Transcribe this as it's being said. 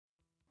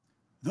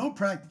Though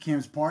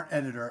PractiCAM's part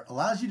editor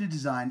allows you to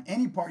design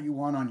any part you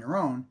want on your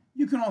own,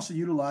 you can also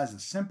utilize a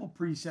simple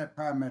preset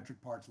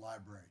parametric parts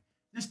library.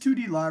 This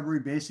 2D library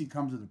basically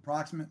comes with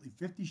approximately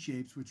 50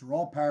 shapes, which are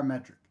all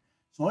parametric.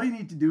 So all you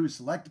need to do is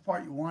select the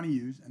part you want to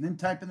use and then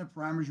type in the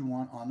parameters you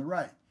want on the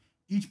right.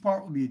 Each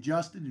part will be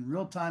adjusted in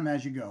real time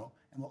as you go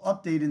and will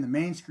update in the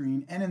main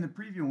screen and in the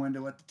preview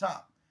window at the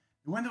top.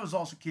 The window is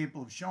also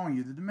capable of showing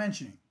you the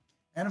dimensioning.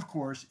 And of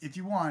course, if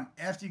you want,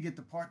 after you get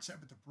the part set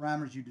with the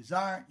parameters you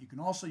desire, you can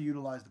also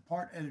utilize the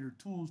part editor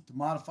tools to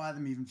modify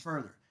them even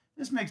further.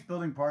 This makes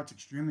building parts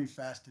extremely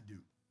fast to do.